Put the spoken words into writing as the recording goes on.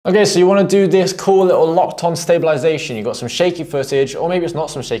Okay, so you want to do this cool little locked on stabilization. You've got some shaky footage, or maybe it's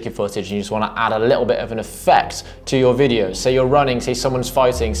not some shaky footage, and you just want to add a little bit of an effect to your videos. Say you're running, say someone's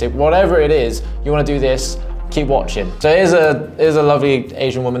fighting, say whatever it is, you want to do this, keep watching. So here's a lovely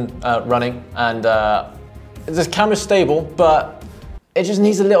Asian woman running, and this camera's stable, but it just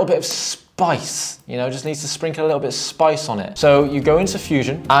needs a little bit of spice, you know, just needs to sprinkle a little bit of spice on it. So you go into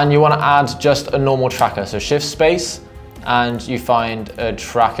Fusion, and you want to add just a normal tracker. So shift space, and you find a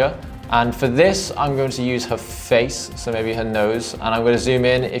tracker. And for this, I'm going to use her face, so maybe her nose, and I'm going to zoom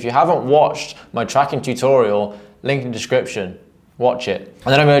in. If you haven't watched my tracking tutorial, link in the description, watch it.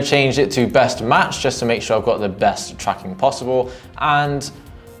 And then I'm going to change it to best match, just to make sure I've got the best tracking possible, and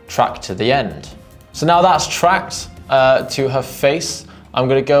track to the end. So now that's tracked to her face, I'm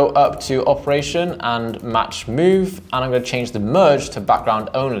going to go up to operation and match move, and I'm going to change the merge to background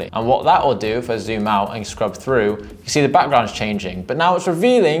only. And what that will do, if I zoom out and scrub through, you see the background's changing, but now it's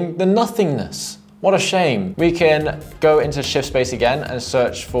revealing the nothingness. What a shame. We can go into shift space again and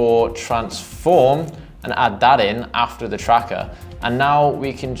search for transform and add that in after the tracker. And now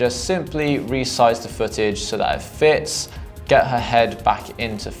we can just simply resize the footage so that it fits, get her head back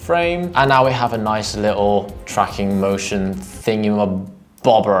into frame, and now we have a nice little tracking motion thingamabobber.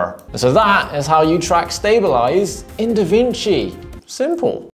 So that is how you track Stabilise in Davinci. Simple.